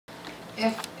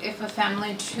If a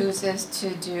family chooses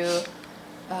to do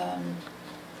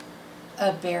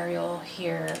a burial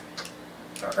here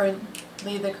or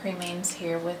leave the cremains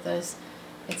here with us,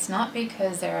 it's not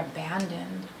because they're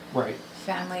abandoned. Right.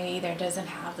 Family either doesn't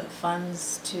have the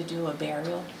funds to do a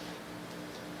burial.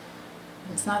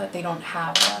 It's not that they don't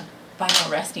have a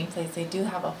final resting place. They do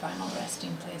have a final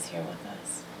resting place here with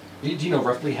us. Do you know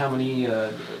roughly how many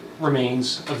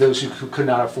remains of those who could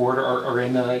not afford are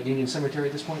in Union Cemetery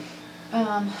at this point?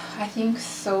 I think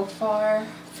so far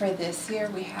for this year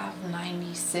we have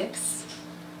 96.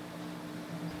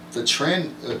 The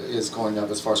trend is going up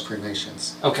as far as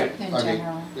cremations. Okay.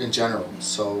 In general.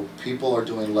 So people are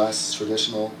doing less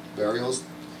traditional burials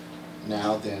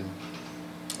now than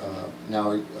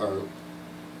our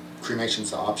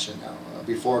cremation's an option now.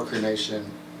 Before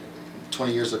cremation,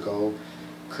 20 years ago,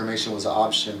 cremation was an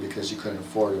option because you couldn't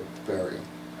afford a burial.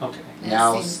 Okay.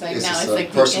 Now it's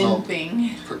like personal the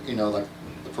in thing. You know, like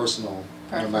the personal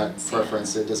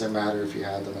preference. It doesn't matter if you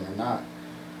have them in or not.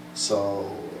 So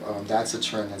that's a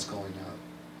trend that's going on.